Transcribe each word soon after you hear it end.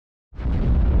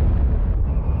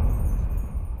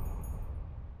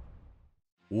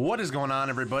What is going on,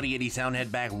 everybody? Eddie Soundhead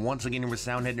back once again with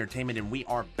Soundhead Entertainment, and we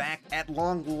are back at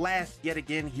long last yet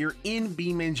again here in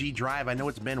BeamNG Drive. I know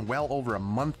it's been well over a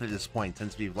month at this point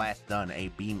since we've last done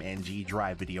a BeamNG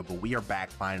Drive video, but we are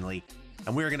back finally,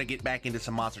 and we're going to get back into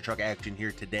some monster truck action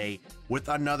here today with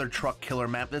another truck killer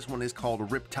map. This one is called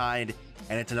Riptide,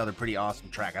 and it's another pretty awesome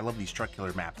track. I love these truck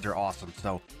killer maps. They're awesome.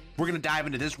 So we're going to dive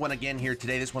into this one again here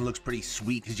today. This one looks pretty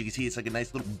sweet. As you can see, it's like a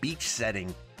nice little beach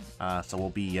setting. So we'll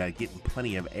be getting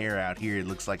plenty of air out here. It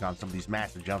looks like on some of these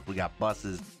massive jumps. We got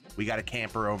buses, we got a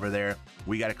camper over there,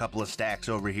 we got a couple of stacks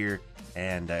over here,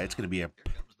 and it's going to be a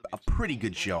pretty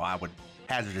good show, I would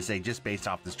hazard to say, just based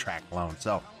off this track alone.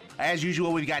 So as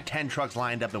usual, we've got 10 trucks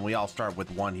lined up, and we all start with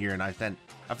one here. And I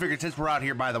figured since we're out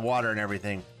here by the water and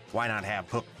everything, why not have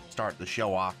Hook start the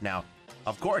show off? Now,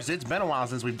 of course, it's been a while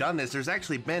since we've done this. There's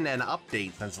actually been an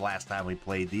update since the last time we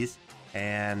played these,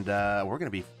 and we're going to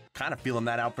be kind of feeling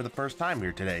that out for the first time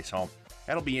here today. So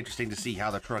that'll be interesting to see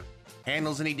how the truck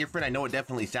handles any different. I know it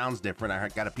definitely sounds different. I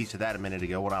got a piece of that a minute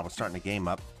ago when I was starting the game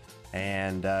up.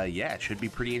 And yeah, it should be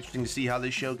pretty interesting to see how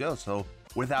this show goes. So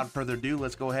without further ado,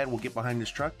 let's go ahead. We'll get behind this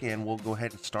truck and we'll go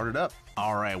ahead and start it up.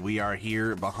 All right, we are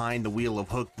here behind the wheel of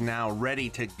Hook now, ready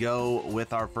to go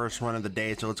with our first run of the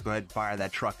day. So let's go ahead and fire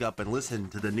that truck up and listen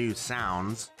to the new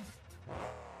sounds.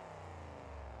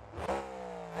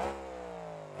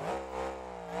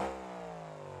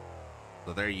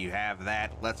 So there you have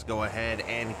that. Let's go ahead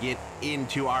and get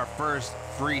into our first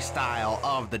freestyle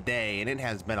of the day, and it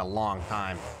has been a long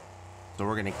time. So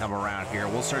we're gonna come around here.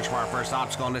 We'll search for our first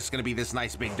obstacle, and this is gonna be this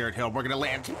nice big dirt hill. We're gonna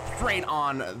land straight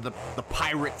on the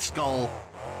pirate skull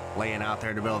laying out there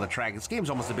in the middle of the track. This game's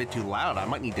almost a bit too loud. I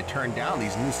might need to turn down.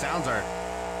 These new sounds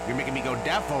you're making me go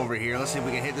deaf over here. Let's see if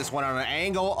we can hit this one on an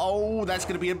angle. Oh, that's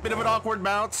gonna be a bit of an awkward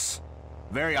bounce.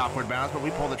 Very awkward bounce, but we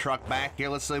pull the truck back here.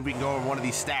 Let's see if we can go over one of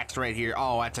these stacks right here.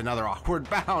 Oh, that's another awkward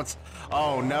bounce.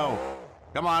 Oh, no.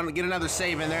 Come on, get another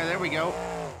save in there. There we go.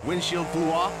 Windshield flew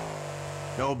off.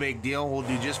 No big deal. We'll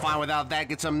do just fine without that.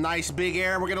 Get some nice big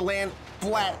air. We're going to land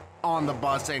flat on the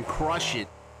bus and crush it.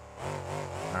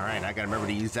 All right, I got to remember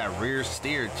to use that rear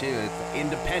steer, too. It's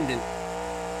independent.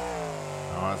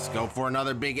 Let's go for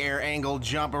another big air angle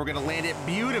jump, and we're gonna land it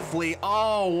beautifully.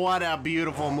 Oh, what a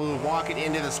beautiful move. Walk it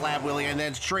into the slab wheelie and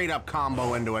then straight up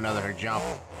combo into another jump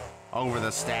over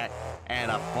the stack and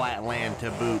a flat land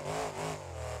to boot.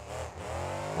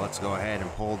 Let's go ahead and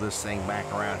pull this thing back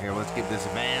around here. Let's give this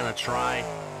van a try.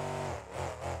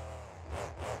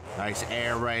 Nice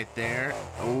air right there.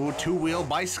 Oh, two-wheel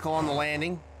bicycle on the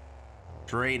landing.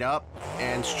 Straight up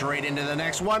and straight into the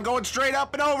next one. Going straight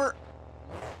up and over.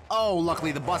 Oh,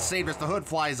 luckily the bus saved us. The hood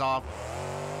flies off.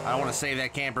 I want to save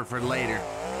that camper for later.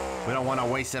 We don't want to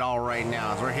waste it all right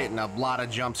now as we're hitting a lot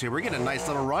of jumps here. We're getting a nice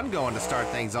little run going to start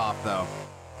things off, though.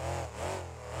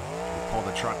 We'll pull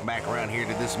the truck back around here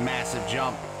to this massive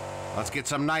jump. Let's get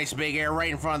some nice big air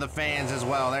right in front of the fans as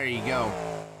well. There you go.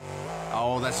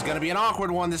 Oh, this is going to be an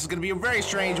awkward one. This is going to be a very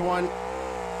strange one.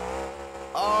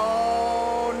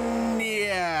 Oh,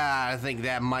 yeah. I think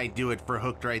that might do it for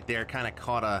Hooked right there. Kind of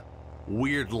caught a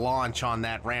weird launch on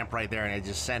that ramp right there, and it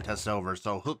just sent us over.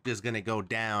 So Hooked is going to go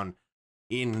down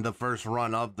in the first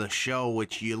run of the show,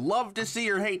 which you love to see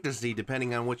or hate to see,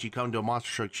 depending on what you come to a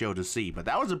monster truck show to see. But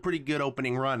that was a pretty good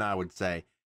opening run, I would say.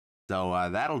 So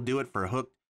that'll do it for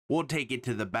Hooked. We'll take it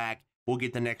to the back. We'll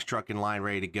get the next truck in line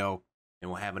ready to go, and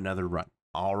we'll have another run.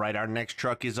 All right, our next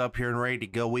truck is up here and ready to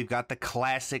go. We've got the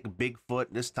classic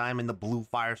Bigfoot, this time in the blue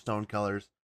Firestone colors.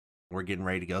 We're getting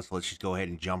ready to go, so let's just go ahead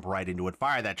and jump right into it.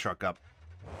 Fire that truck up.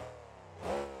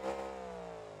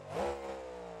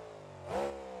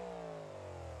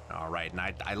 All right, and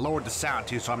I lowered the sound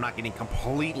too, so I'm not getting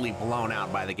completely blown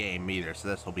out by the game either, so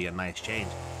this will be a nice change.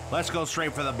 Let's go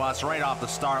straight for the bus right off the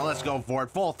start. Let's go for it.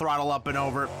 Full throttle up and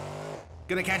over.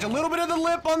 Gonna catch a little bit of the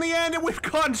lip on the end, and we've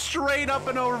gone straight up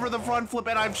and over for the front flip,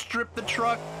 and I've stripped the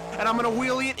truck, and I'm gonna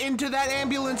wheelie it into that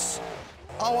ambulance.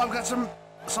 Oh, I've got some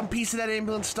piece of that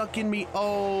ambulance stuck in me.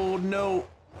 Oh, no.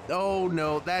 Oh,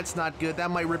 no. That's not good. That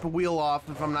might rip a wheel off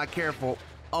if I'm not careful.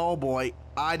 Oh, boy.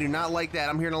 I do not like that.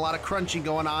 I'm hearing a lot of crunching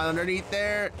going on underneath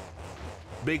there.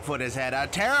 Bigfoot has had a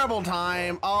terrible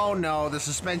time. Oh, no. The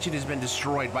suspension has been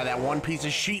destroyed by that one piece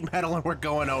of sheet metal, and we're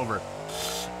going over.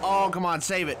 Oh, come on.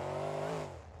 Save it.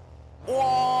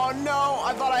 Oh, no.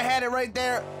 I thought I had it right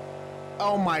there.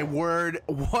 Oh, my word.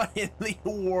 What in the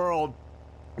world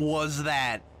was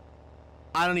that?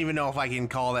 I don't even know if I can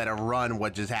call that a run,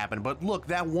 what just happened. But look,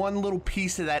 that one little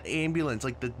piece of that ambulance,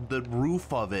 like the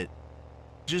roof of it,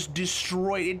 just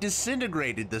destroyed. It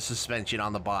disintegrated the suspension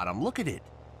on the bottom. Look at it.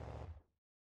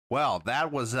 Well,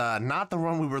 that was not the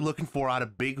run we were looking for out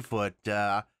of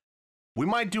Bigfoot. We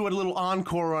might do a little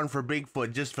encore run for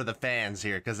Bigfoot just for the fans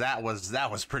here, because that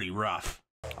was pretty rough.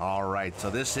 All right, so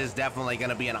this is definitely going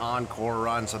to be an encore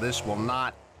run, so this will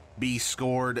not be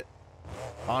scored,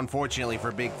 unfortunately,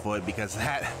 for Bigfoot, because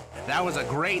that was a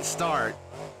great start,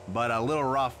 but a little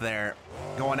rough there.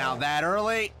 Going out that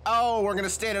early. Oh, we're going to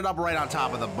stand it up right on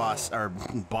top of the bus, or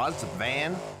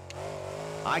van.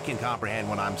 I can comprehend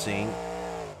what I'm seeing.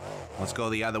 Let's go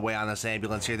the other way on this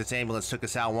ambulance here. This ambulance took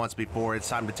us out once before. It's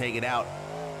time to take it out.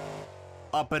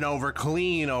 Up and over,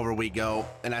 clean over we go.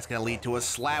 And that's going to lead to a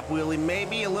slap wheelie,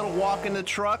 maybe a little walk in the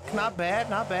truck. Not bad,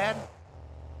 not bad.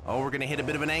 Oh, we're going to hit a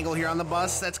bit of an angle here on the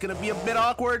bus. That's going to be a bit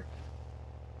awkward.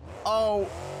 Oh,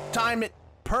 time it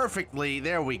perfectly.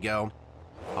 There we go.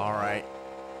 All right.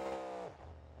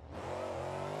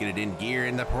 Get it in gear,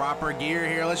 in the proper gear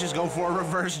here. Let's just go for a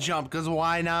reverse jump, because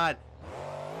why not?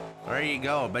 There you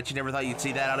go. Bet you never thought you'd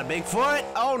see that out of Bigfoot.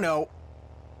 Oh, no.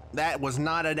 That was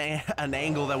not an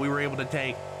angle that we were able to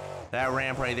take. That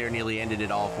ramp right there nearly ended it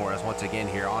all for us once again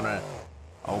here on a...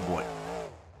 Oh, boy.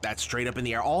 That's straight up in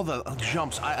the air. All the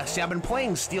jumps. See, I've been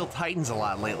playing Steel Titans a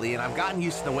lot lately, and I've gotten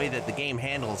used to the way that the game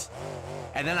handles.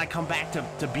 And then I come back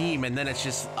to Beam, and then it's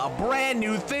just a brand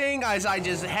new thing as I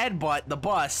just headbutt the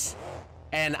bus.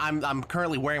 And I'm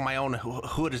currently wearing my own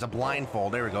hood as a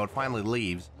blindfold. There we go. It finally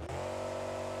leaves.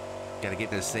 Gotta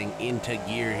get this thing into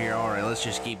gear here. All right, let's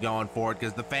just keep going forward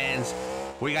because the fans,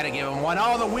 we gotta give them one.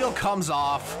 Oh, the wheel comes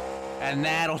off, and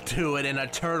that'll do it, and a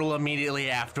turtle immediately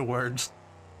afterwards.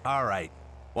 All right.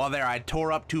 Well, there, I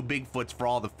tore up 2 Bigfoots for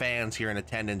all the fans here in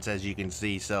attendance, as you can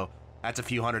see. So that's a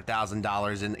few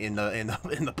 $100,000 in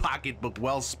the pocketbook,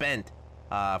 well spent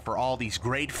for all these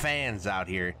great fans out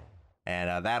here.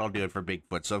 And that'll do it for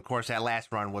Bigfoot. So, of course, that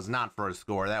last run was not for a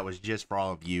score. That was just for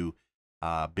all of you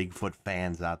Bigfoot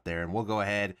fans out there. And we'll go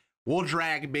ahead. We'll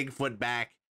drag Bigfoot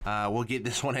back. We'll get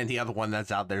this one and the other one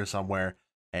that's out there somewhere.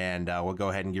 And we'll go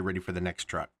ahead and get ready for the next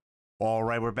truck. All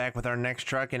right, we're back with our next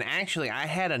truck. And actually, I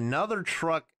had another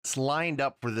truck lined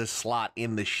up for this slot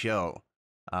in the show.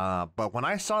 But when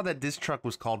I saw that this truck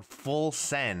was called Full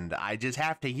Send, I just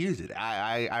have to use it.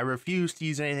 I refuse to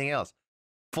use anything else.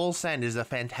 Full Send is a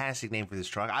fantastic name for this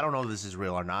truck. I don't know if this is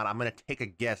real or not. I'm going to take a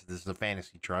guess that this is a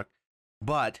fantasy truck.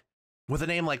 But with a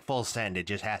name like Full Send, it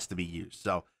just has to be used.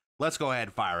 So let's go ahead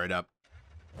and fire it up.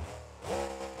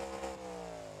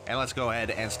 And let's go ahead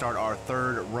and start our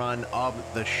third run of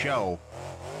the show.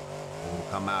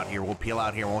 We'll come out here. We'll peel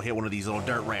out here. And we'll hit one of these little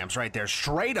dirt ramps right there.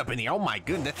 Straight up in the... Oh, my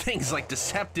goodness. That thing's like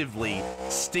deceptively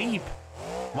steep.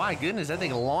 My goodness. That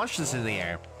thing launched us in the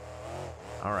air.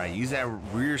 All right, use that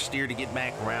rear steer to get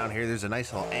back around here. There's a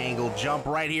nice little angle jump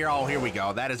right here. Oh, here we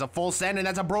go. That is a full send, and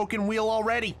that's a broken wheel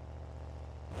already.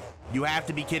 You have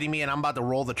to be kidding me, and I'm about to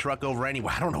roll the truck over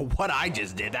anyway. I don't know what I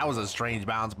just did. That was a strange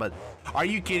bounce, but are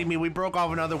you kidding me? We broke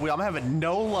off another wheel. I'm having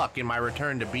no luck in my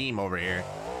return to Beam over here.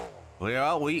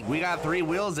 Well, we got 3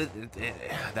 wheels.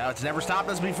 That's never stopped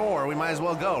us before. We might as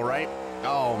well go, right?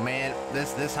 Oh, man.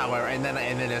 This, however, and then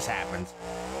this happens.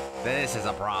 This is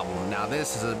a problem. Now,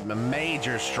 this is a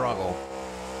major struggle.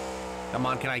 Come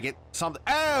on, can I get something?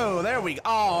 Oh, there we go.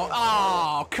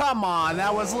 Oh, come on.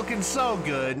 That was looking so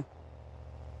good.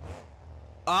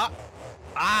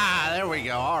 There we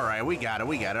go. All right, we got it.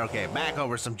 Okay, back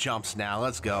over some jumps now.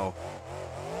 Let's go.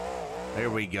 There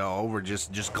we go. We're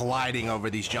just gliding over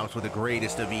these jumps with the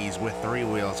greatest of ease with 3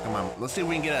 wheels. Come on. Let's see if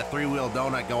we can get a 3-wheel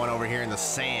donut going over here in the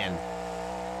sand.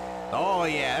 Oh,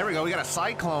 yeah, there we go. We got a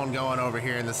cyclone going over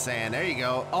here in the sand. There you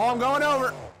go. Oh, I'm going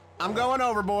over. I'm going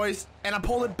over, boys. And I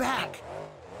pulled it back.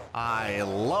 I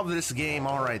love this game.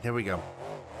 All right, there we go.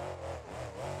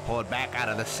 Pull it back out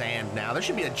of the sand now. There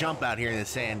should be a jump out here in the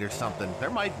sand or something. There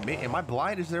might be. Am I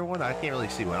blind? Is there one? I can't really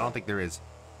see one. I don't think there is.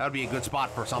 That would be a good spot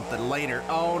for something later.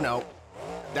 Oh, no.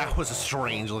 That was a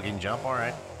strange-looking jump. All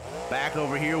right. Back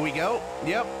over here we go.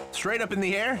 Yep. Straight up in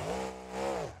the air.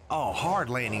 Oh, hard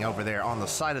landing over there on the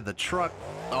side of the truck.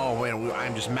 Oh, wait,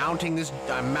 I'm just mounting this.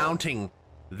 I'm mounting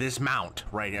this mount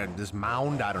right here. This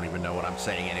mound? I don't even know what I'm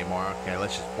saying anymore. Okay,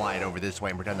 let's just fly it over this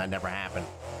way and pretend that never happened.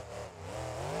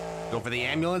 Go for the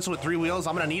ambulance with 3 wheels.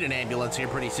 I'm going to need an ambulance here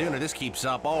pretty soon, or this keeps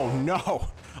up. Oh, no.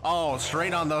 Oh,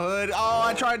 straight on the hood. Oh,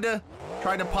 I tried to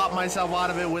pop myself out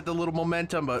of it with a little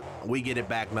momentum, but we get it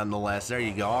back nonetheless. There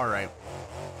you go. All right.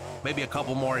 Maybe a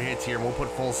couple more hits here, and we'll put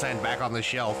Full Send back on the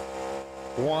shelf.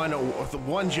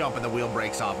 One jump and the wheel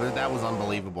breaks off. That was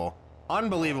unbelievable.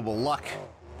 Unbelievable luck.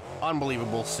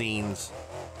 Unbelievable scenes.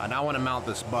 And I want to mount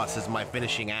this bus as my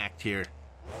finishing act here.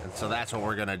 And so that's what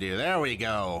we're going to do. There we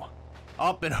go.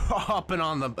 Up and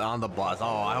on the bus.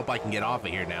 Oh, I hope I can get off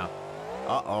of here now.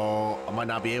 Uh-oh. I might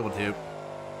not be able to.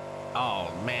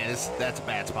 Oh, man, that's a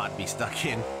bad spot to be stuck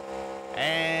in.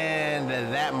 And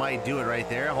that might do it right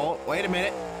there. Hold, wait a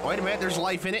minute. Wait a minute. There's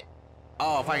life in it.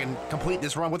 Oh, if I can complete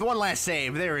this run with one last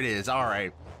save. There it is. All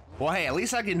right. Well, hey, at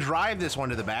least I can drive this one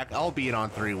to the back, albeit on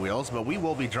 3 wheels, but we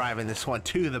will be driving this one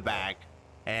to the back,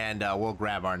 and we'll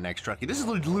grab our next truck. This is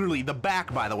literally the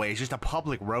back, by the way. It's just a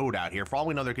public road out here. For all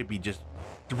we know, there could be just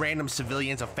random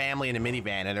civilians, a family in a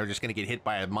minivan, and they're just going to get hit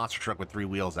by a monster truck with 3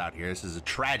 wheels out here. This is a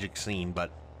tragic scene,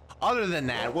 but other than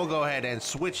that, we'll go ahead and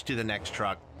switch to the next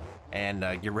truck and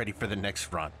get ready for the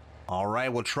next run. All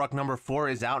right, well, truck number 4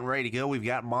 is out and ready to go. We've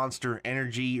got Monster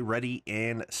Energy ready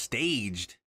and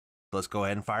staged. Let's go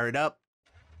ahead and fire it up.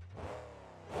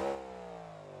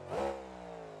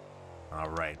 All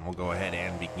right, we'll go ahead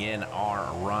and begin our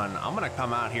run. I'm gonna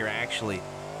come out here, actually.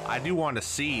 I do want to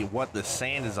see what the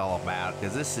sand is all about,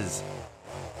 because this is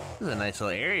a nice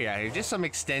little area out here. Just some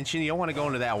extension. You don't want to go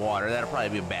into that water. That'll probably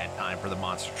be a bad time for the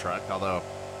monster truck, although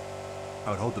I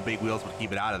would hope the big wheels would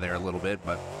keep it out of there a little bit,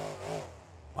 but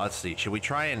let's see. Should we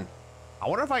try and... I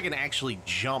wonder if I can actually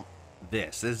jump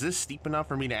this. Is this steep enough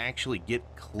for me to actually get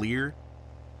clear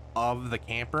of the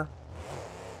camper?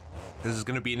 This is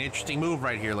going to be an interesting move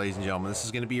right here, ladies and gentlemen. This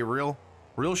is going to be a real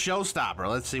showstopper.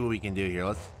 Let's see what we can do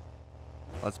here.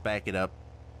 Let's back it up.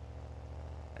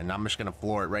 And I'm just going to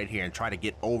floor it right here and try to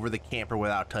get over the camper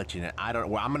without touching it. I'm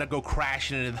going to go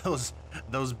crashing into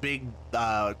those big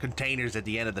containers at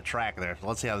the end of the track there. So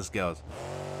let's see how this goes.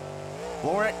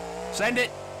 Floor it. Send it.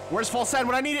 Where's full send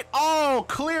when I need it? Oh,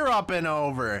 clear up and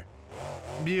over.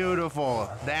 Beautiful.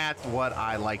 That's what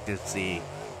I like to see.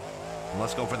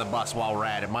 Let's go for the bus while we're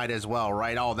at it. Might as well,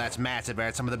 right? Oh, that's massive air.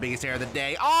 It's some of the biggest air of the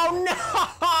day.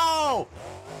 Oh,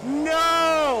 no!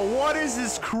 No! What is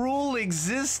this cruel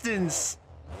existence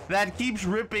that keeps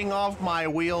ripping off my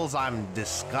wheels? I'm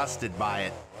disgusted by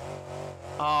it.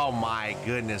 Oh, my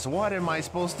goodness. What am I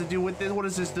supposed to do with this? What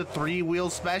is this, the 3-wheel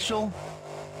special?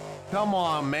 Come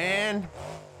on, man.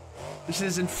 This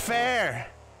isn't fair.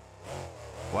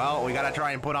 Well, we gotta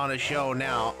try and put on a show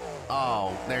now.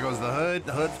 Oh, there goes the hood.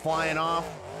 The hood's flying off.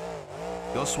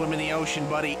 Go swim in the ocean,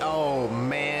 buddy. Oh,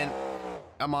 man.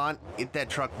 Come on. Get that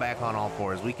truck back on all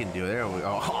 4s. We can do it. There we go.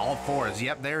 All 4s.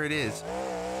 Yep, there it is.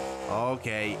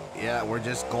 Okay. Yeah, we're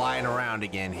just gliding around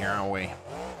again here, aren't we?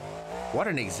 What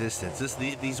an existence.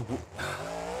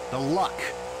 The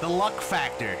luck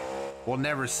factor will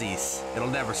never cease. It'll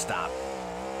never stop.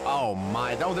 Oh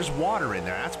my, oh, there's water in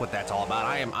there. That's what that's all about.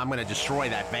 I'm gonna destroy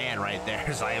that van right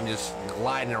there. So I am just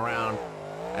gliding around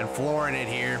and flooring it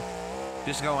here.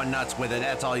 Just going nuts with it.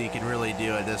 That's all you can really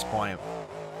do at this point.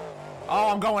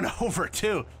 Oh, I'm going over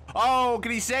too. Oh,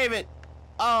 can he save it?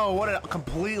 Oh, what a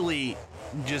completely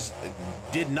just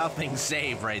did nothing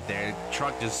save right there. The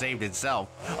truck just saved itself.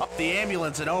 Up the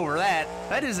ambulance and over that.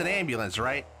 That is an ambulance,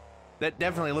 right? That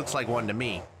definitely looks like one to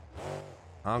me.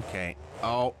 Okay.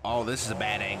 Oh, this is a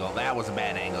bad angle. That was a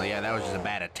bad angle. Yeah, that was just a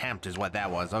bad attempt is what that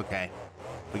was. Okay.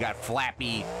 We got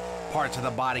flappy parts of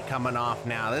the body coming off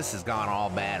now. This has gone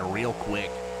all bad real quick.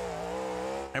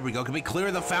 There we go. Can we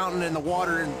clear the fountain and the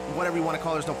water and whatever you want to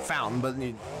call it? There's no fountain, but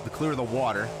to clear the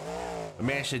water. We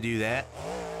managed to do that.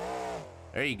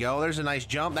 There you go. There's a nice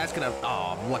jump. That's going to...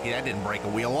 Oh, I'm lucky that didn't break a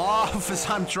wheel off as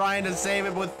I'm trying to save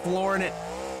it with flooring it.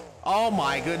 Oh,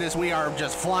 my goodness. We are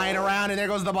just flying around, and there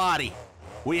goes the body.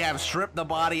 We have stripped the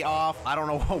body off. I don't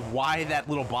know why that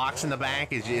little box in the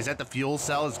back is that the fuel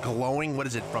cell is glowing. What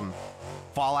is it from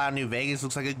Fallout New Vegas?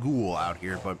 Looks like a ghoul out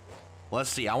here, but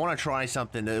let's see. I want to try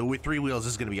something with 3 wheels.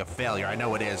 This is going to be a failure. I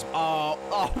know it is. Oh,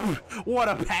 what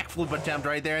a backflip attempt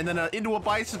right there. And then into a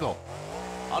bicycle.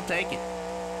 I'll take it.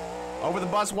 Over the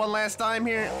bus one last time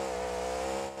here.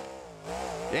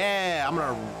 Yeah, I'm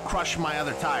going to crush my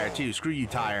other tire too. Screw you,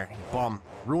 tire. Bum.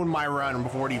 Ruined my run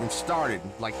before it even started.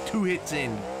 Like 2 hits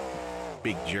in.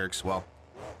 Big jerks. Well,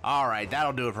 all right.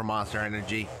 That'll do it for Monster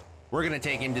Energy. We're going to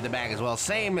take him to the back as well.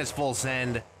 Same as full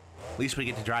send. At least we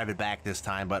get to drive it back this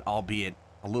time, but albeit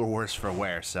a little worse for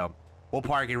wear. So we'll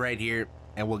park it right here,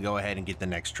 and we'll go ahead and get the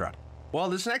next truck. Well,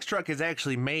 this next truck has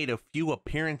actually made a few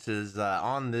appearances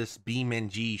on this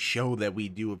BeamNG show that we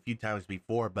do a few times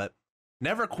before, but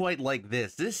never quite like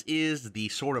this. This is the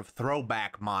sort of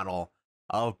throwback model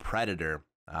of Predator.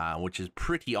 Which is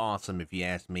pretty awesome if you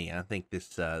ask me. I think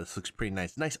this looks pretty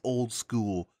nice. Nice old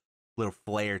school little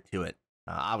flair to it.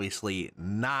 Obviously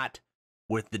not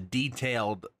with the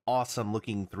detailed, awesome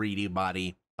looking 3D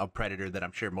body of Predator that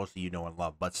I'm sure most of you know and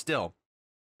love, but still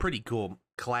pretty cool,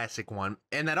 classic one.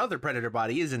 And that other Predator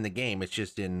body is in the game. It's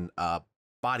just in a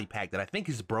body pack that I think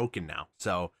is broken now.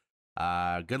 So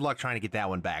good luck trying to get that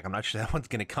one back. I'm not sure that one's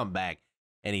going to come back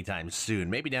anytime soon.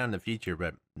 Maybe down in the future,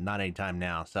 but not anytime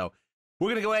now. So we're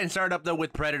going to go ahead and start up, though,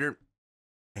 with Predator,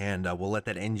 and we'll let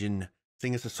that engine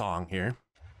sing us a song here.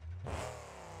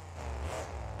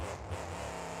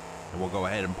 And we'll go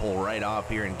ahead and pull right off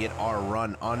here and get our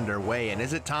run underway. And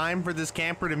is it time for this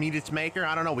camper to meet its maker?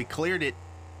 I don't know. We cleared it.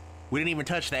 We didn't even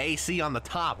touch the AC on the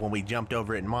top when we jumped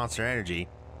over it in Monster Energy.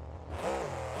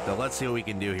 So let's see what we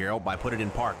can do here. Oh, I put it in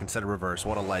park instead of reverse.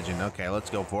 What a legend. Okay, let's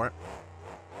go for it.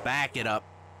 Back it up.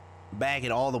 Back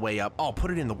it all the way up. Oh, put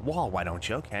it in the wall. Why don't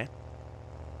you? Okay.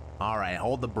 All right,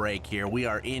 hold the brake here. We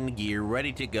are in gear,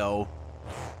 ready to go.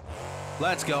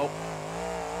 Let's go.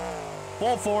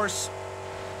 Full force.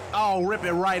 Oh, rip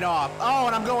it right off. Oh,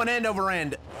 and I'm going end over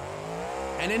end.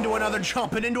 And into another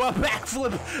jump and into a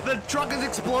backflip. The truck has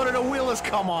exploded. A wheel has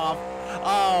come off.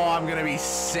 Oh, I'm going to be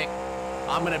sick.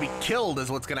 I'm going to be killed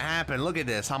is what's going to happen. Look at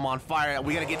this. I'm on fire.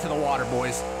 We got to get to the water,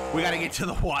 boys. We got to get to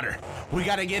the water. We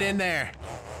got to get in there.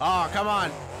 Oh, come on.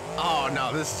 Oh,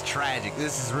 no, this is tragic.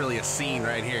 This is really a scene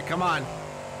right here. Come on.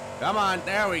 Come on.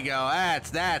 There we go.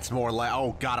 That's more like...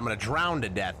 Oh, God, I'm going to drown to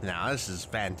death now. This is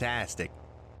fantastic.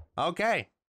 Okay.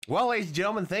 Well, ladies and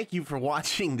gentlemen, thank you for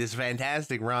watching this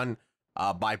fantastic run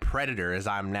by Predator as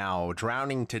I'm now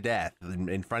drowning to death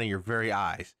in front of your very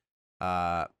eyes.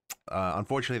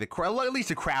 Unfortunately, the crowd, at least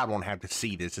the crowd won't have to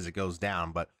see this as it goes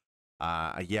down, but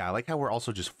yeah, I like how we're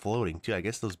also just floating too. I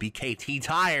guess those BKT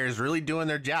tires really doing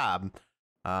their job,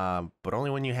 but only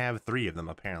when you have 3 of them,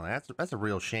 apparently. That's a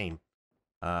real shame.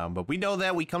 But we know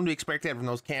that. We come to expect that from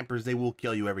those campers. They will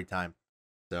kill you every time.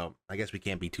 So I guess we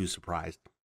can't be too surprised.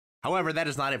 However, that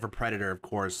is not it for Predator, of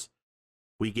course.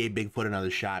 We gave Bigfoot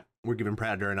another shot. We're giving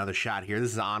Predator another shot here.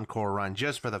 This is an encore run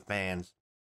just for the fans.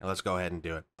 And let's go ahead and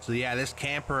do it. So yeah, this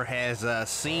camper has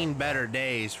seen better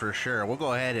days for sure. We'll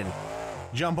go ahead and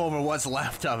jump over what's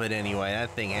left of it anyway.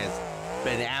 That thing has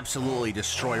been absolutely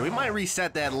destroyed. We might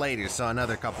reset that later so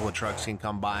another couple of trucks can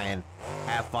come by and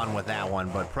have fun with that one.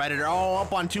 But Predator, oh,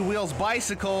 up on 2 wheels,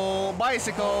 bicycle. Why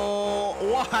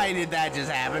did that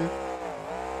just happen?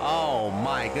 Oh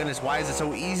my goodness, why is it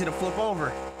so easy to flip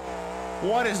over?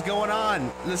 What is going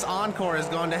on? This encore has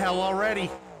gone to hell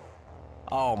already.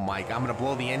 Oh my, I'm gonna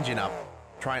blow the engine up.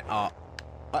 Are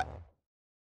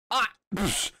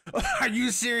you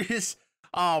serious?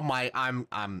 Oh my,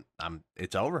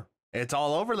 it's over. It's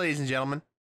all over, ladies and gentlemen.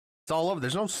 It's all over.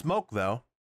 There's no smoke though.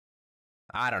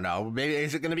 I don't know. Maybe,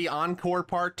 is it gonna be encore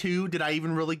part 2? Did I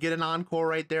even really get an encore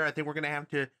right there? I think we're gonna have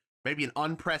to, maybe an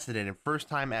unprecedented, first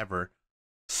time ever,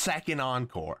 second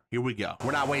encore. Here we go.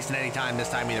 We're not wasting any time this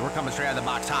time either. We're coming straight out of the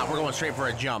box hot. We're going straight for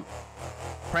a jump.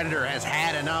 Predator has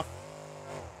had enough.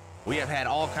 We have had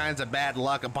all kinds of bad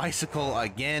luck. A bicycle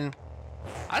again.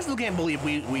 I still can't believe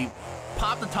we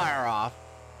popped the tire off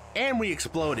and we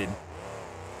exploded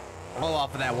all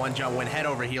off of that one jump. Went head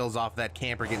over heels off that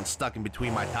camper getting stuck in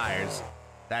between my tires.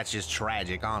 That's just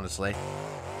tragic, honestly.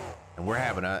 And we're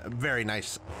having a very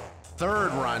nice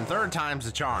third run. Third time's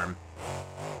the charm.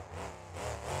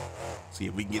 See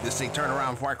if we can get this thing turned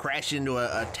around before I crash into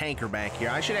a tanker back here.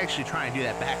 I should actually try and do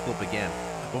that backflip again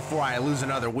before I lose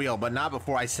another wheel, but not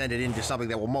before I send it into something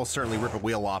that will most certainly rip a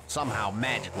wheel off. Somehow,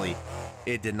 magically,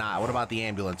 it did not. What about the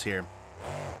ambulance here?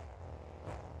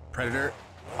 Predator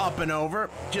up and over.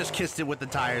 Just kissed it with the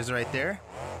tires right there.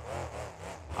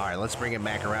 All right, let's bring it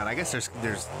back around. I guess there's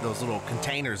those little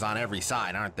containers on every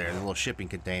side, aren't there? The little shipping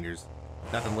containers.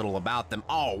 Nothing little about them.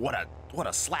 Oh, what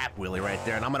a slap wheelie right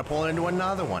there, and I'm gonna pull it into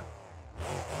another one.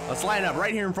 Let's line up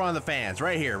right here in front of the fans,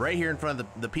 right here in front of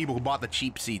the people who bought the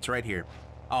cheap seats, right here.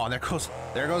 Oh, and there goes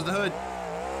the hood.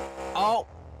 Oh,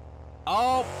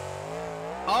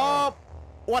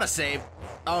 what a save.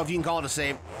 Oh, if you can call it a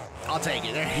save, I'll take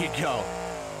it. There you go.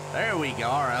 There we go.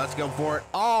 All right, let's go for it.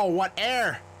 Oh, what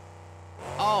air.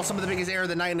 Oh, some of the biggest air of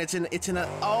the night, and it's in a,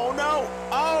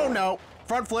 oh no,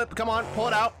 front flip, come on, pull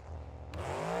it out.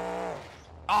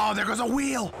 Oh, there goes a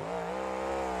wheel.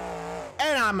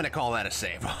 And I'm gonna call that a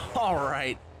save. All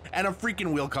right, and a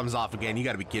freaking wheel comes off again. You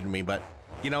gotta be kidding me, but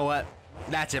you know what?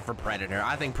 That's it for Predator.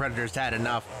 I think Predator's had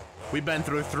enough. We've been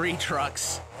through 3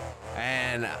 trucks,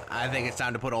 and I think it's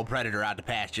time to put old Predator out to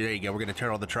pasture. There you go. We're gonna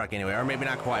turtle the truck anyway, or maybe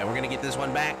not quite. We're gonna get this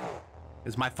one back.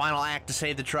 It's my final act to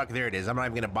save the truck. There it is. I'm not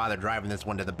even gonna bother driving this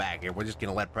one to the back here. We're just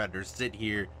gonna let Predator sit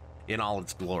here in all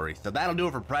its glory. So that'll do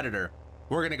it for Predator.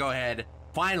 We're gonna go ahead.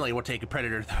 Finally, we'll take a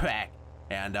Predator to the back,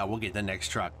 and we'll get the next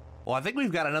truck. Well, I think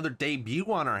we've got another debut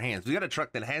on our hands. We got a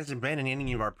truck that hasn't been in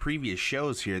any of our previous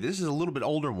shows here. This is a little bit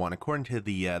older one, according to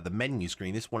the menu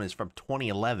screen. This one is from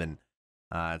 2011.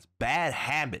 It's Bad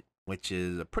Habit, which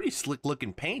is a pretty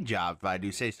slick-looking paint job, if I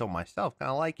do say so myself.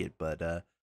 Kind of like it, but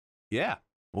yeah.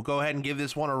 We'll go ahead and give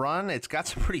this one a run. It's got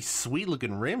some pretty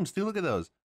sweet-looking rims, too. Look at those.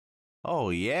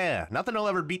 Oh yeah, nothing will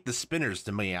ever beat the spinners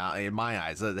to me in my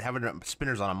eyes. Having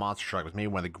spinners on a monster truck was maybe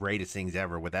one of the greatest things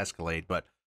ever with Escalade, but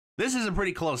this is a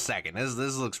pretty close second.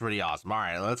 This looks pretty awesome. All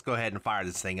right, let's go ahead and fire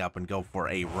this thing up and go for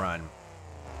a run.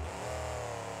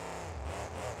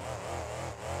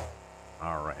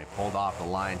 All right, pulled off the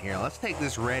line here. Let's take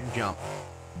this red jump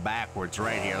backwards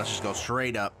right here. Let's just go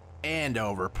straight up and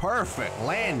over. Perfect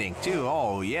landing too.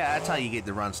 Oh yeah, that's how you get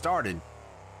the run started.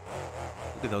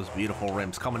 Look at those beautiful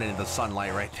rims coming into the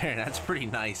sunlight right there. That's pretty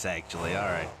nice, actually. All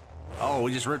right. Oh,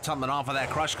 we just ripped something off of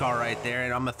that crush car right there,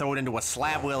 and I'm going to throw it into a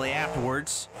slab wheelie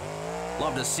afterwards.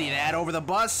 Love to see that over the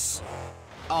bus.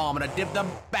 Oh, I'm going to dip the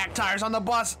back tires on the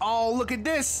bus. Oh, look at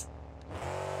this.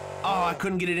 Oh, I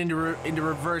couldn't get it into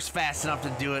reverse fast enough to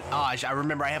do it. Oh, I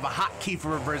remember I have a hotkey for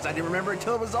reverse. I didn't remember it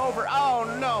till it was over.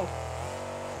 Oh, no.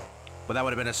 But that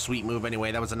would have been a sweet move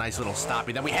anyway. That was a nice little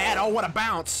stoppie that we had. Oh, what a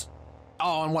bounce.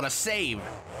 Oh, and what a save.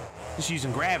 Just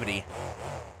using gravity.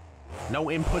 No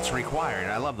inputs required.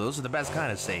 I love those. Those are the best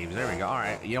kind of saves. There we go. All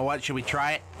right. You know what? Should we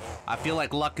try it? I feel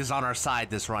like luck is on our side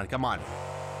this run. Come on.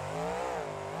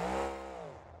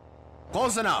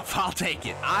 Close enough. I'll take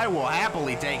it. I will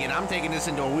happily take it. I'm taking this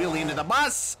into a wheelie into the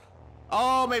bus.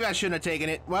 Oh, maybe I shouldn't have taken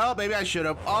it. Well, maybe I should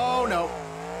have. Oh, no.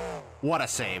 What a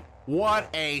save. What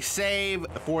a save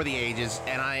for the ages.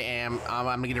 And I'm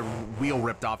gonna get a wheel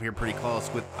ripped off here pretty close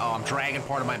with, oh, I'm dragging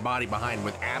part of my body behind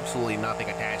with absolutely nothing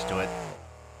attached to it.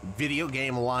 Video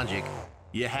game logic.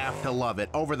 You have to love it.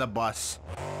 Over the bus.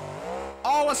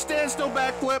 Oh, a standstill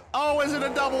backflip. Oh, is it a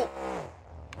double?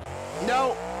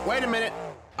 No, wait a minute.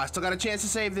 I still got a chance to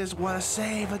save this. What a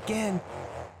save again.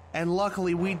 And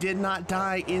luckily we did not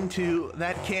die into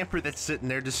that camper that's sitting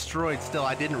there destroyed still.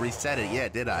 I didn't reset it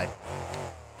yet, did I?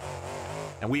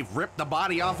 And we've ripped the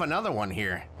body off another one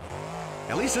here.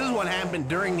 At least this is what happened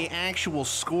during the actual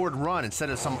scored run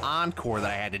instead of some encore that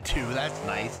I had to do. That's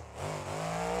nice.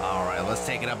 All right, let's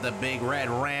take it up the big red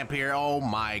ramp here. Oh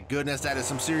my goodness, that is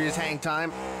some serious hang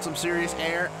time. Some serious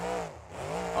air.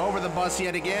 Over the bus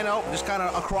yet again. Oh, just kind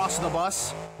of across the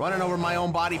bus. Running over my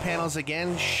own body panels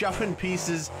again. Shoving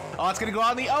pieces. Oh, it's going to go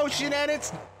out in the ocean and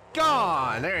it's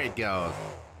gone. There it goes.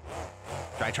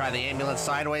 Should I try the ambulance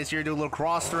sideways here? Do a little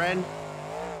cross thread.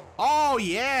 Oh,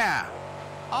 yeah.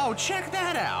 Oh, check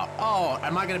that out. Oh,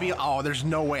 am I going to be... Oh, there's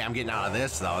no way I'm getting out of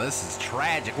this, though. This is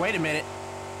tragic. Wait a minute.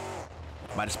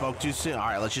 Might have spoke too soon. All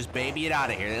right, let's just baby it out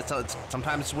of here.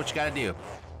 Sometimes it's what you got to do.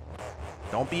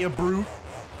 Don't be a brute.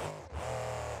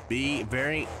 Be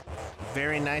very,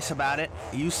 very nice about it.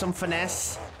 Use some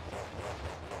finesse.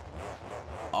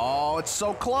 Oh, it's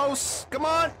so close. Come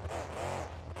on.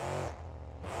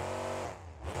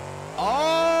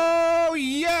 Oh,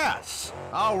 yes.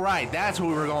 All right, that's what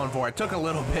we were going for. It took a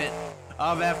little bit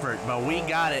of effort, but we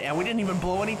got it, and we didn't even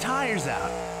blow any tires out.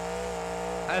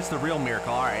 That's the real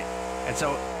miracle. All right, and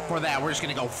so for that, we're just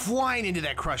going to go flying into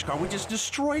that crush car. We just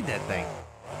destroyed that thing.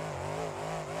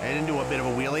 And into a bit of a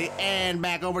wheelie, and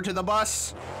back over to the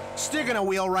bus, sticking a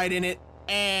wheel right in it,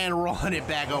 and rolling it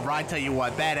back over. I tell you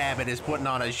what, Bad Habit is putting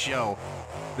on a show.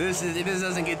 If this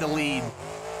doesn't get the lead,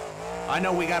 I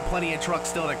know we got plenty of trucks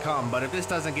still to come, but if this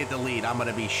doesn't get the lead, I'm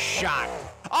gonna be shocked.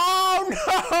 Oh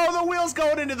no, the wheel's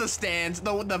going into the stands.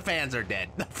 The fans are dead.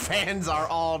 The fans are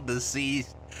all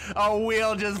deceased. A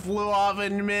wheel just flew off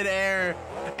in midair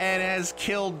and has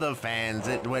killed the fans.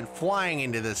 It went flying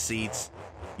into the seats.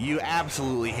 You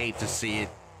absolutely hate to see it.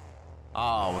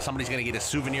 Oh, somebody's gonna get a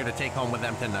souvenir to take home with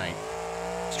them tonight.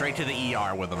 Straight to the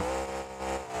ER with them.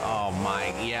 Oh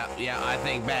my, yeah, I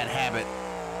think Bad Habit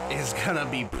is gonna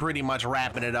be pretty much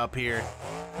wrapping it up here.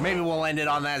 Maybe we'll end it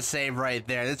on that save right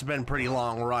there. It's been a pretty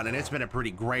long run, and it's been a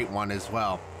pretty great one as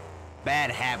well.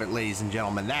 Bad Habit, ladies and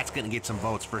gentlemen. That's gonna get some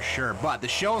votes for sure, but the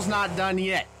show's not done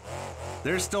yet.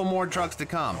 There's still more trucks to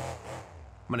come.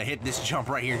 I'm gonna hit this jump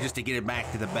right here just to get it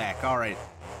back to the back. All right.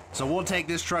 So we'll take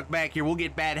this truck back here. We'll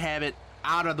get Bad Habit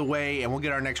out of the way, and we'll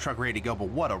get our next truck ready to go. But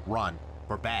what a run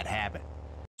for Bad Habit.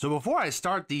 So before I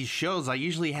start these shows, I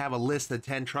usually have a list of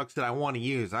 10 trucks that I want to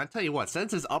use. I tell you what,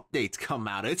 since his updates come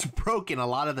out, it's broken a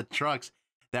lot of the trucks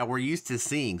that we're used to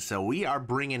seeing. So we are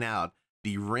bringing out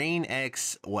the Rain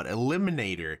X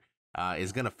Eliminator.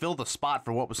 Is going to fill the spot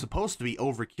for what was supposed to be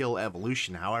Overkill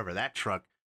Evolution. However, that truck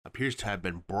appears to have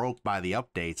been broke by the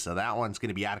updates, so that one's going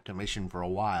to be out of commission for a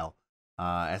while.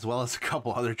 As well as a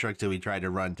couple other trucks that we tried to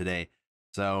run today.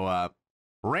 So,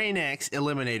 Rain X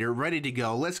Eliminator ready to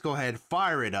go. Let's go ahead,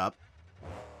 fire it up,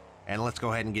 and let's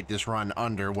go ahead and get this run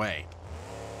underway.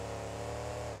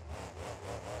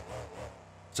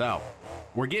 So,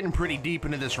 we're getting pretty deep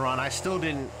into this run. I still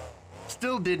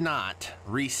did not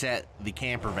reset the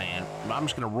camper van. I'm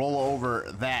just gonna roll over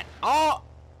that. Oh!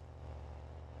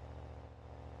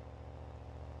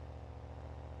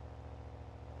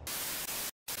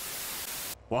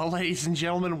 Well, ladies and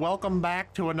gentlemen, welcome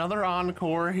back to another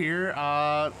encore here.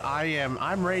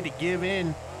 I'm ready to give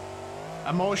in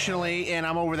emotionally, and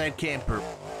I'm over that camper.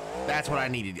 That's what I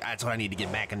needed. That's what I need to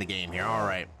get back in the game here. All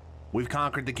right, we've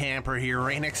conquered the camper here.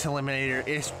 Rainix Eliminator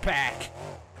is back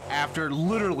after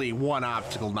literally one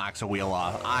obstacle knocks a wheel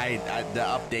off. The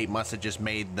update must have just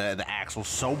made the axle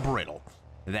so brittle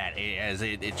that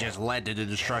it just led to the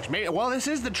destruction. Maybe, well, this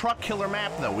is the truck killer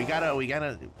map though. We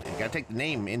gotta take the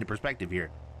name into perspective here.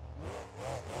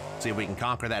 See if we can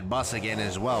conquer that bus again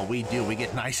as well. We do. We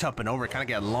get nice up and over. Kind of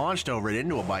get launched over it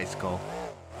into a bicycle.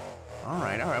 All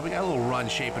right. We got a little run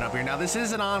shaping up here. Now, this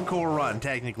is an encore run,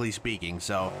 technically speaking,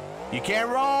 so you can't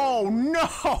roll.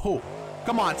 No!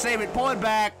 Come on, save it. Pull it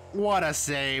back. What a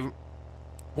save.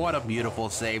 What a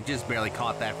beautiful save. Just barely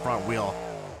caught that front wheel.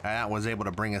 That was able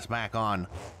to bring us back on.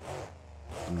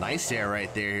 Nice there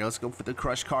right there. Let's go for the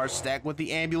crush car stack with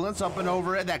the ambulance up and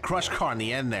over it. That crush car in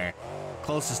the end there.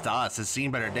 Closest to us has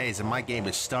seen better days, and my game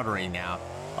is stuttering now.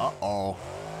 Uh-oh.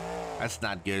 That's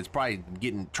not good. It's probably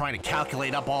trying to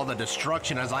calculate up all the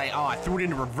destruction as I threw it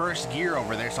into reverse gear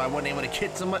over there, so I wasn't able to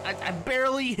hit someone. I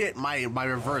barely hit my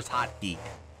reverse hotkey.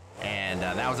 And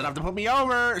that was enough to put me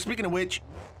over. Speaking of which.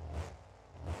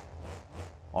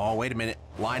 Oh, wait a minute.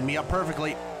 Lined me up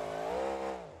perfectly.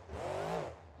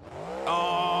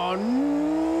 Oh,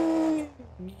 no.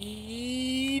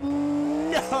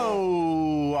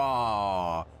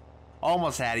 Oh,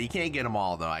 almost had it. You can't get them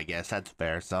all, though, I guess. That's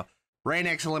fair. So,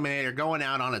 Rainix Eliminator going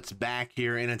out on its back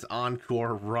here in its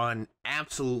encore run.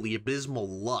 Absolutely abysmal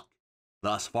luck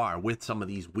thus far with some of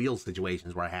these wheel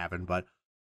situations we're having, but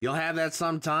you'll have that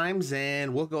sometimes,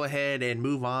 and we'll go ahead and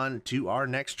move on to our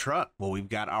next truck. Well, we've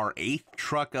got our 8th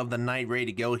truck of the night ready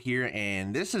to go here,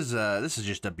 and this is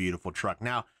just a beautiful truck.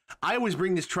 Now, I always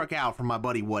bring this truck out for my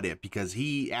buddy What If because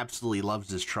he absolutely loves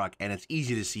this truck, and it's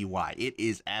easy to see why. It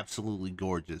is absolutely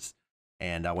gorgeous,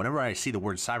 and whenever I see the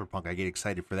word Cyberpunk, I get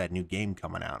excited for that new game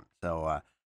coming out. So,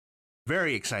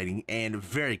 very exciting and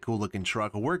very cool looking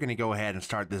truck. We're going to go ahead and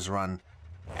start this run.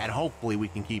 And hopefully we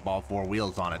can keep all 4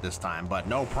 wheels on it this time, but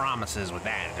no promises with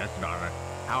that. That's not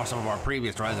how some of our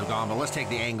previous runs have gone. But let's take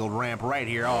the angled ramp right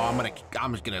here. Oh,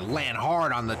 I'm just gonna land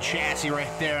hard on the chassis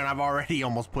right there, and I've already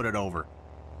almost put it over.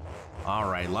 All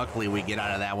right, luckily we get out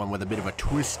of that one with a bit of a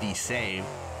twisty save.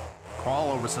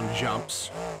 Crawl over some jumps.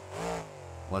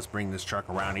 Let's bring this truck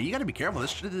around here. You got to be careful.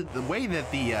 The way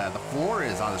that the floor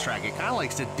is on this track, it kind of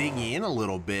likes to dig you in a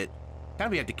little bit.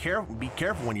 Kind of be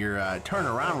careful when you're turning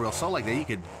around real slow like that. You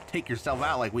could take yourself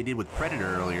out like we did with Predator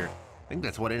earlier. I think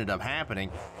that's what ended up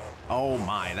happening. Oh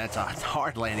my, that's a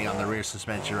hard landing on the rear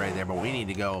suspension right there, but we need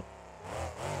to go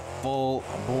full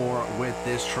bore with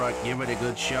this truck. Give it a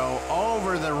good show.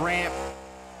 Over the ramp,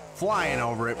 flying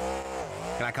over it.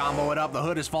 Can I combo it up? The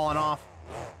hood is falling off.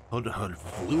 Hood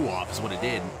flew off is what it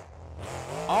did.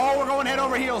 Oh, we're going head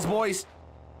over heels, boys.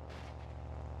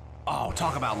 Oh,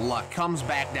 talk about luck. Comes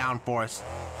back down for us.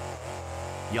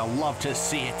 You'll love to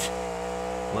see it.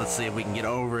 Let's see if we can get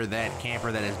over that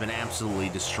camper that has been absolutely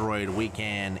destroyed. We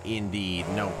can indeed.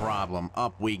 No problem.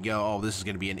 Up we go. Oh, this is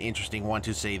going to be an interesting one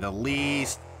to say the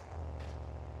least.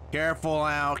 Careful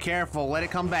now. Careful. Let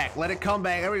it come back. Let it come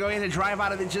back. There we go. You had to drive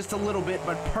out of it just a little bit,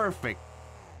 but perfect.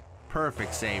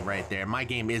 Perfect save right there. My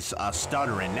game is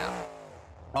stuttering now.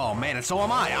 Oh, man, and so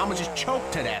am I. I'm just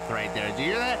choked to death right there. Did you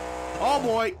hear that? Oh,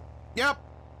 boy. Yep.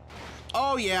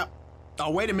 Oh, yeah.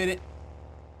 Oh, wait a minute.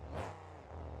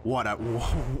 What a...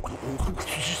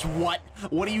 Just what?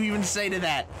 What do you even say to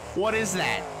that? What is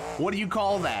that? What do you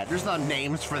call that? There's no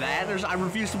names for that. I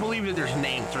refuse to believe that there's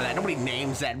names for that. Nobody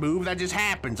names that move. That just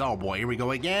happens. Oh, boy. Here we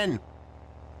go again.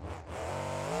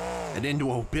 And into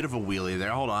a bit of a wheelie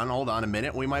there. Hold on a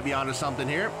minute. We might be onto something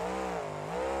here.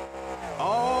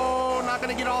 Oh, not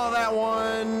going to get all of that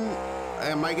one.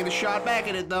 I might get a shot back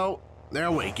at it, though. There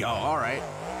we go. All right.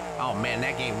 Oh, man,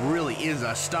 that game really is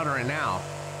a stuttering now.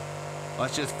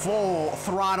 Let's just full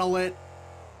throttle it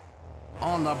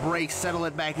on the brakes, settle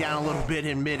it back down a little bit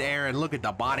in midair, and look at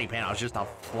the body panel. It's just a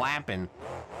flapping.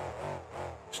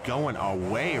 Just going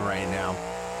away right now.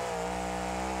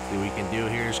 See what we can do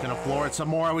here. Just going to floor it some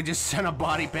more. We just sent a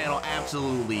body panel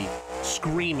absolutely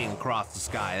screaming across the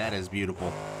sky. That is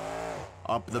beautiful.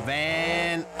 Up the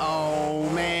van. Oh,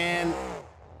 man.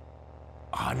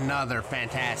 Another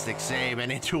fantastic save,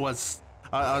 and into a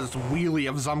wheelie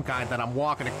of some kind that I'm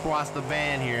walking across the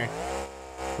van here.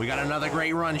 We got another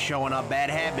great run showing up. Bad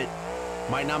habit.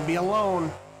 Might not be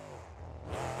alone.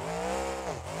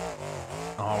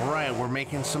 All right, we're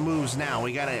making some moves now.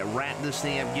 We got to wrap this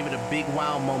thing up, give it a big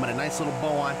wow moment, a nice little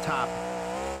bow on top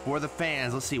for the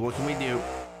fans. Let's see, what can we do?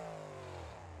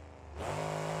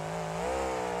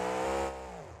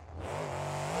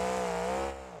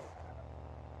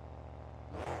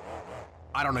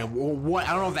 I don't know what,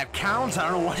 I don't know if that counts. I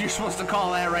don't know what you're supposed to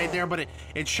call that right there, but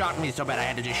it shocked me so bad I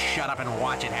had to just shut up and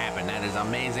watch it happen. That is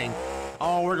amazing.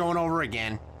 Oh, we're going over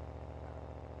again.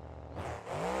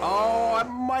 Oh, I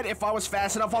might, if I was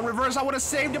fast enough on reverse, I would have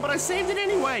saved it, but I saved it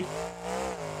anyway.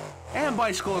 And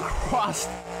bicycle across.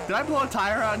 Did I blow a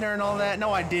tire out there and all that?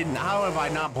 No, I didn't. How have I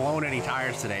not blown any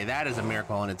tires today? That is a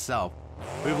miracle in itself.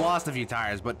 We've lost a few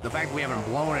tires, but the fact that we haven't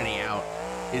blown any out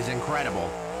is incredible.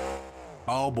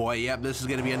 Oh boy, yep, this is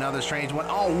gonna be another strange one.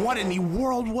 Oh, what in the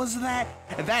world was that?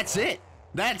 That's it.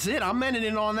 That's it. I'm ending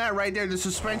it on that right there. The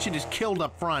suspension is killed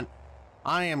up front.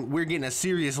 We're getting a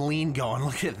serious lean going.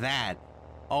 Look at that.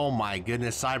 Oh my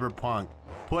goodness, Cyberpunk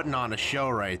putting on a show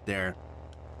right there.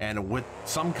 And with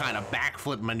some kind of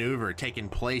backflip maneuver taking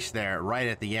place there right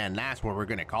at the end. That's what we're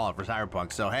gonna call it for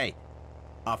Cyberpunk. So hey,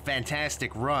 a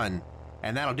fantastic run.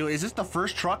 And that'll do it. Is this the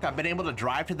first truck I've been able to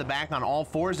drive to the back on all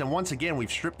fours? And once again, we've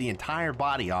stripped the entire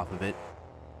body off of it.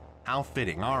 How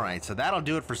fitting. All right, so that'll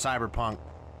do it for Cyberpunk.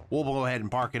 We'll go ahead and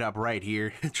park it up right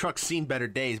here. The truck's seen better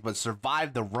days, but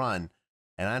survived the run.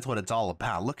 And that's what it's all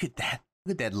about. Look at that.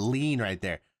 Look at that lean right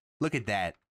there. Look at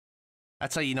that.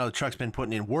 That's how you know the truck's been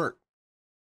putting in work.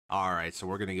 All right, so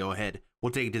we're going to go ahead.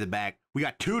 We'll take it to the back. We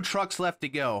got 2 trucks left to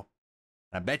go.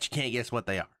 I bet you can't guess what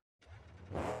they are.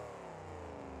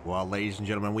 Well, ladies and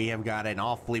gentlemen, we have got an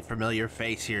awfully familiar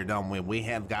face here, don't we? We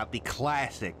have got the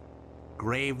classic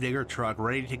Gravedigger truck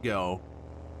ready to go.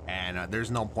 And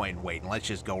there's no point in waiting. Let's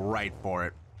just go right for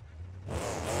it.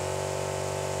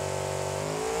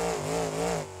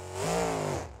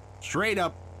 Straight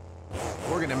up.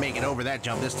 We're going to make it over that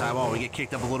jump this time. Oh, we get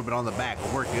kicked up a little bit on the back,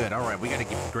 but we're good. All right, we got to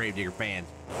give the Gravedigger fans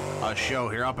a show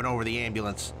here. Up and over the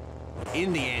ambulance,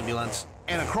 in the ambulance,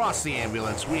 and across the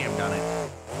ambulance. We have done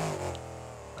it.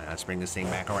 Let's bring this thing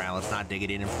back around. Let's not dig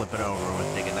it in and flip it over.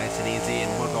 We'll take it nice and easy,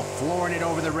 and we'll go flooring it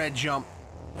over the red jump.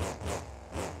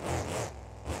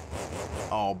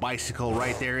 Oh, bicycle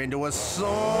right there into us.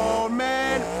 So,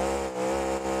 man.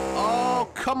 Oh,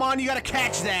 come on. You got to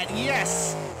catch that.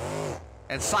 Yes.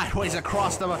 And sideways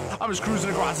across the... I'm just cruising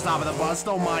across the top of the bus.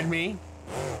 Don't mind me.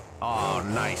 Oh,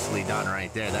 nicely done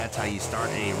right there. That's how you start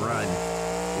a run.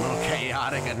 A little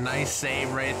chaotic, a nice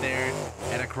save right there,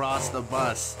 and across the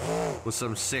bus with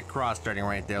some sick cross-turning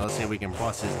right there. Let's see if we can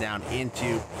bust this down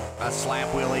into a slap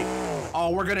wheelie.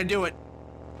 Oh, we're gonna do it.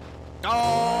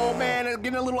 Oh, man,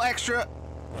 getting a little extra.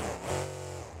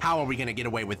 How are we gonna get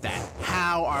away with that?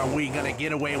 How are we gonna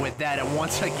get away with that? And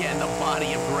once again, the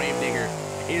body of Gravedigger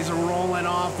is rolling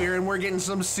off here, and we're getting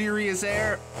some serious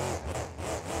air.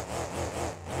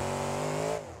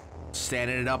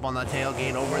 Standing it up on the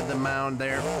tailgate over the mound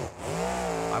there.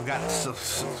 I've got,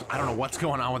 I don't know what's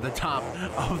going on with the top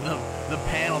of the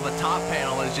panel. The top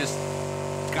panel is just,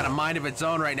 it's got a mind of its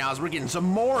own right now as we're getting some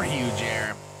more huge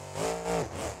air.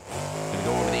 Gonna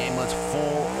go over the ambulance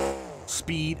full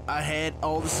speed ahead.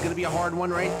 Oh, this is gonna be a hard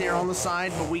one right there on the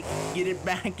side, but we get it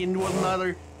back into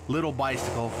another little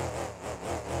bicycle.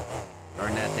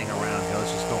 Turn that thing around. Okay,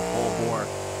 let's just go full bore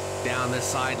down this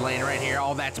side lane right here.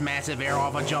 Oh, that's massive air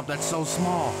off a jump. That's so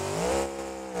small.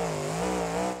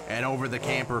 And over the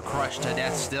camper, crushed to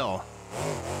death still.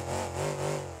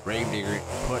 Gravedigger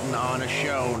putting on a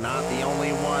show. Not the only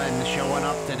one showing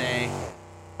up today.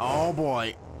 Oh,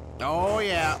 boy. Oh,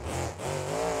 yeah.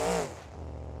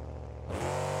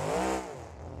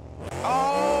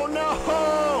 Oh,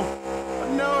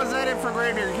 no! No, is that it for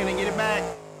Gravedigger? Can he get it back?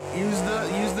 Use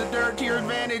the dirt to your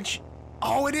advantage.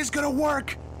 Oh, it is gonna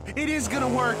work. It is gonna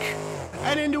work.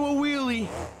 And into a wheelie.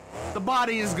 The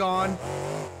body is gone.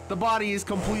 The body is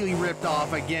completely ripped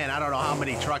off again. I don't know how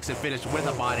many trucks have finished with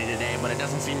a body today, but it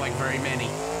doesn't seem like very many.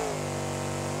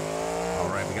 All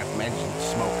right, we got some engine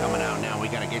smoke coming out now. We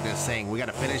gotta get this thing. We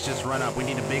gotta finish this run up. We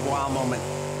need a big wow moment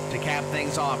to cap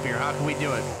things off here. How can we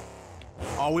do it?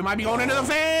 Oh, we might be going into the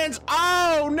fans.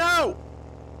 Oh, no.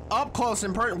 Up close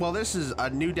and personal. Well, this is a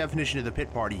new definition of the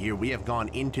pit party here. We have gone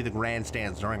into the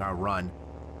grandstands during our run.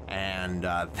 And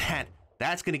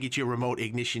that's going to get you a remote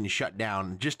ignition shut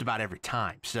down just about every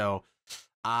time. So,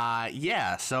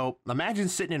 yeah. So, imagine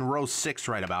sitting in row 6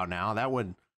 right about now.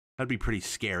 That'd be pretty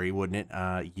scary, wouldn't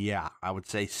it? Yeah, I would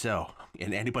say so.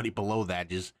 And anybody below that,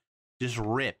 just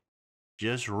rip.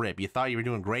 Just rip. You thought you were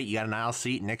doing great. You got an aisle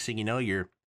seat. And next thing you know, you're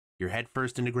head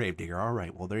first into Gravedigger. All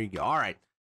right. Well, there you go. All right.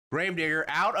 Gravedigger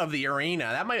out of the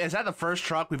arena. Is that the first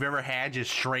truck we've ever had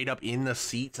just straight up in the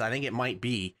seats? I think it might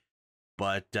be.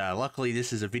 But luckily,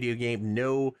 this is a video game.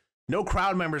 No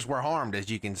crowd members were harmed, as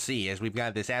you can see, as we've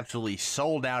got this absolutely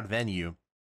sold-out venue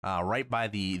right by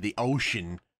the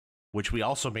ocean, which we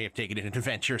also may have taken an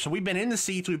adventure. So we've been in the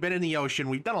seats. We've been in the ocean.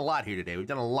 We've done a lot here today. We've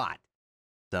done a lot.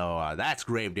 So that's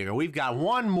Gravedigger. We've got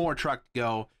one more truck to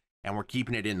go, and we're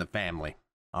keeping it in the family.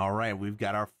 All right, we've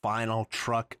got our final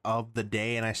truck of the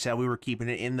day, and I said we were keeping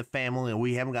it in the family, and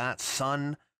we have got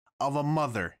Son of a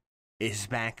Mother is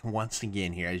back once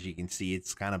again here. As you can see,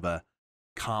 it's kind of a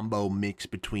combo mix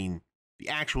between the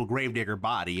actual Gravedigger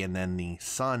body and then the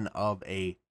Son of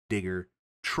a Digger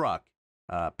truck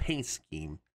paint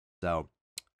scheme. So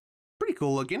pretty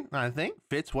cool looking, I think.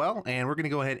 Fits well, and we're going to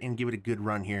go ahead and give it a good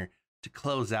run here to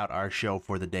close out our show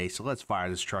for the day. So let's fire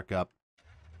this truck up.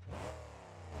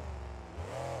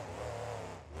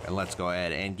 And let's go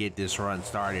ahead and get this run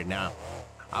started. Now,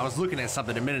 I was looking at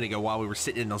something a minute ago while we were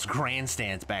sitting in those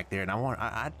grandstands back there, and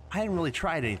I hadn't really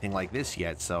tried anything like this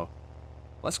yet, so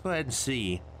let's go ahead and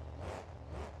see.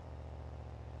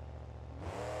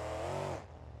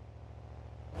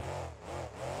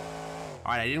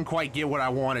 All right, I didn't quite get what I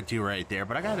wanted to right there,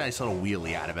 but I got a nice little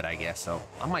wheelie out of it, I guess, so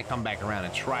I might come back around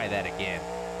and try that again.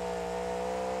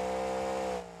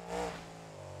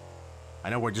 I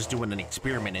know we're just doing an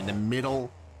experiment in the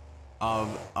middle of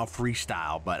a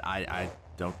freestyle, but I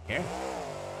don't care.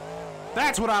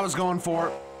 That's what I was going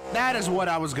for. That is what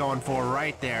I was going for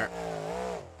right there.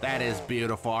 That is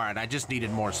beautiful. All right, I just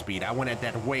needed more speed. I went at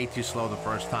that way too slow the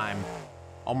first time.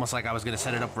 Almost like I was going to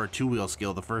set it up for a two-wheel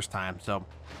skill the first time. So,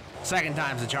 second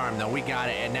time's the charm, though. We got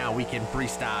it, and now we can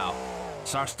freestyle.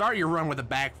 So start your run with a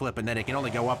backflip, and then it can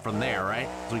only go up from there, right?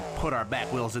 So we put our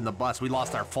back wheels in the bus. We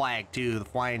lost our flag, too. The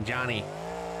Flying Johnny.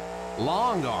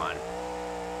 Long gone.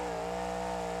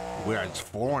 We are just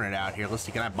flooring it out here. Let's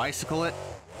see, can I bicycle it?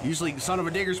 Usually, Son of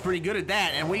a Digger's pretty good at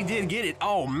that, and we did get it.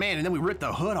 Oh, man, and then we ripped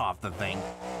the hood off the thing.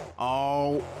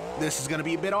 Oh, this is going to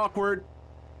be a bit awkward.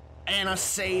 And a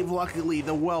save, luckily,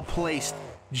 the well-placed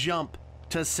jump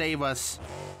to save us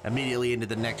immediately into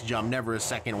the next jump. Never a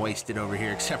second wasted over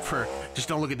here, except for just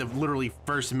don't look at the literally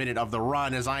first minute of the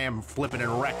run as I am flipping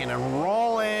and wrecking and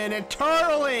rolling and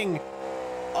turtling.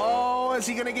 Oh, is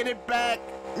he going to get it back?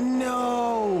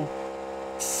 No.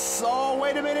 So,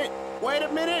 wait a minute. Wait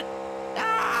a minute.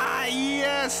 Ah,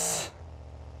 yes.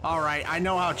 All right, I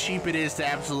know how cheap it is to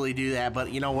absolutely do that,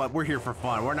 but you know what? We're here for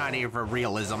fun. We're not here for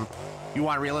realism. You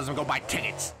want realism? Go buy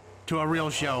tickets to a real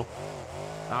show.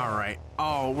 All right.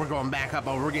 Oh, we're going back up.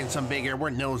 Oh, we're getting some bigger. We're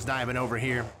nose diving over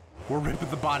here. We're ripping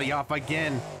the body off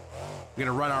again. We're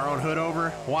gonna run our own hood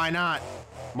over. Why not?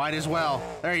 Might as well.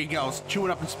 There you go. Chew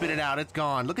it up and spit it out. It's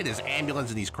gone. Look at this ambulance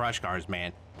and these crush cars,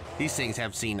 man. These things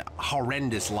have seen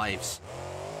horrendous lives,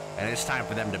 and it's time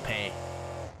for them to pay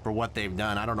for what they've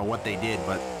done. I don't know what they did,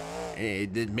 but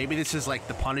maybe this is like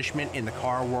the punishment in the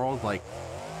car world. Like,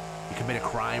 you commit a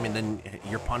crime, and then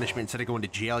your punishment, instead of going to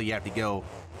jail, you have to go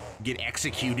get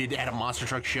executed at a monster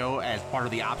truck show as part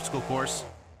of the obstacle course.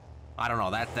 I don't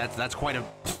know. That's quite a...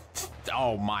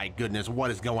 Oh my goodness, what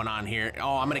is going on here?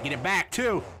 Oh, I'm gonna get it back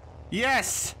too.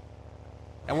 Yes.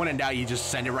 And when in doubt, you just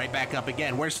send it right back up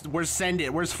again. Where's send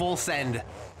it? Where's full send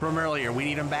from earlier? We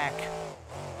need him back.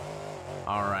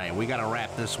 All right, we gotta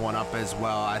wrap this one up as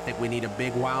well. I think we need a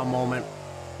big wow moment.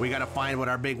 We gotta find what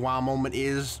our big wow moment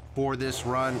is for this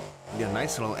run. Get a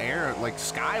nice little air, like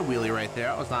sky wheelie right there.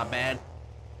 That was not bad.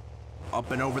 Up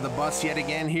and over the bus yet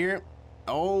again here.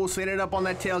 Oh, set it up on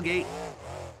that tailgate.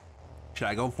 Should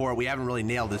I go for it? We haven't really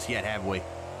nailed this yet, have we?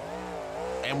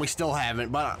 And we still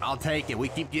haven't, but I'll take it. We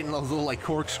keep getting those little like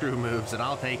corkscrew moves, and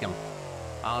I'll take them.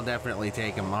 I'll definitely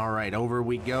take them. All right, over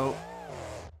we go.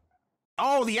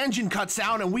 Oh, the engine cuts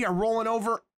out, and we are rolling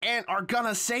over and are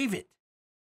gonna save it.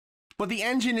 But the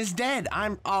engine is dead.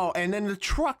 Oh, and then the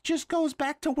truck just goes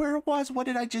back to where it was. What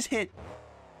did I just hit?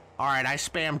 All right, I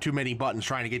spammed too many buttons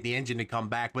trying to get the engine to come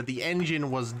back, but the engine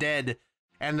was dead,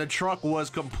 and the truck was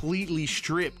completely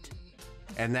stripped.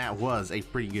 And that was a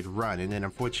pretty good run. And then,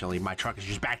 unfortunately, my truck is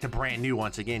just back to brand new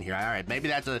once again here. All right, maybe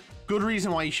that's a good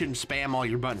reason why you shouldn't spam all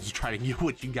your buttons to try to get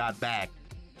what you got back.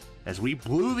 As we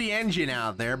blew the engine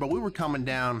out there, but we were coming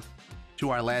down to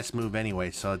our last move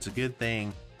anyway, so it's a good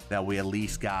thing that we at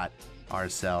least got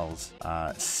ourselves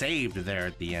saved there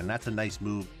at the end. That's a nice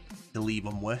move to leave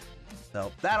them with.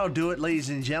 So that'll do it, ladies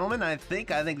and gentlemen. I think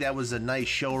that was a nice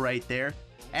show right there.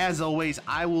 As always,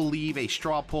 I will leave a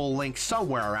straw poll link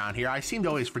somewhere around here. I seem to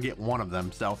always forget one of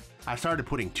them, so I started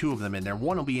putting two of them in there.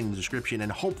 One will be in the description, and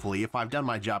hopefully, if I've done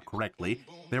my job correctly,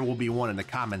 there will be one in the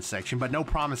comments section, but no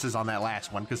promises on that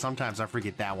last one, because sometimes I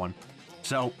forget that one.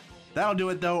 So that'll do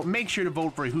it, though. Make sure to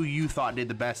vote for who you thought did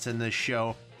the best in this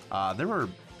show. There were a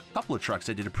couple of trucks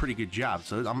that did a pretty good job,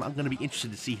 so I'm going to be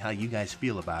interested to see how you guys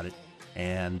feel about it.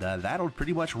 And that'll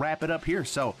pretty much wrap it up here.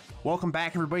 So welcome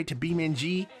back, everybody, to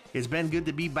BeamNG. It's been good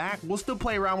to be back. We'll still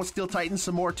play around with Steel Titans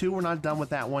some more too. We're not done with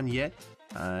that one yet,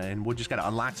 and we'll just gotta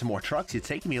unlock some more trucks. It's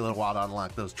taking me a little while to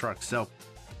unlock those trucks. So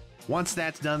Once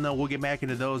that's done, though, we'll get back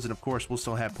into those, and of course, we'll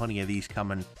still have plenty of these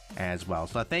coming as well.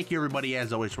 So thank you, everybody,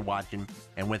 as always, for watching,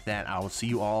 and with that, I will see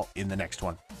you all in the next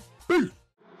one. Peace!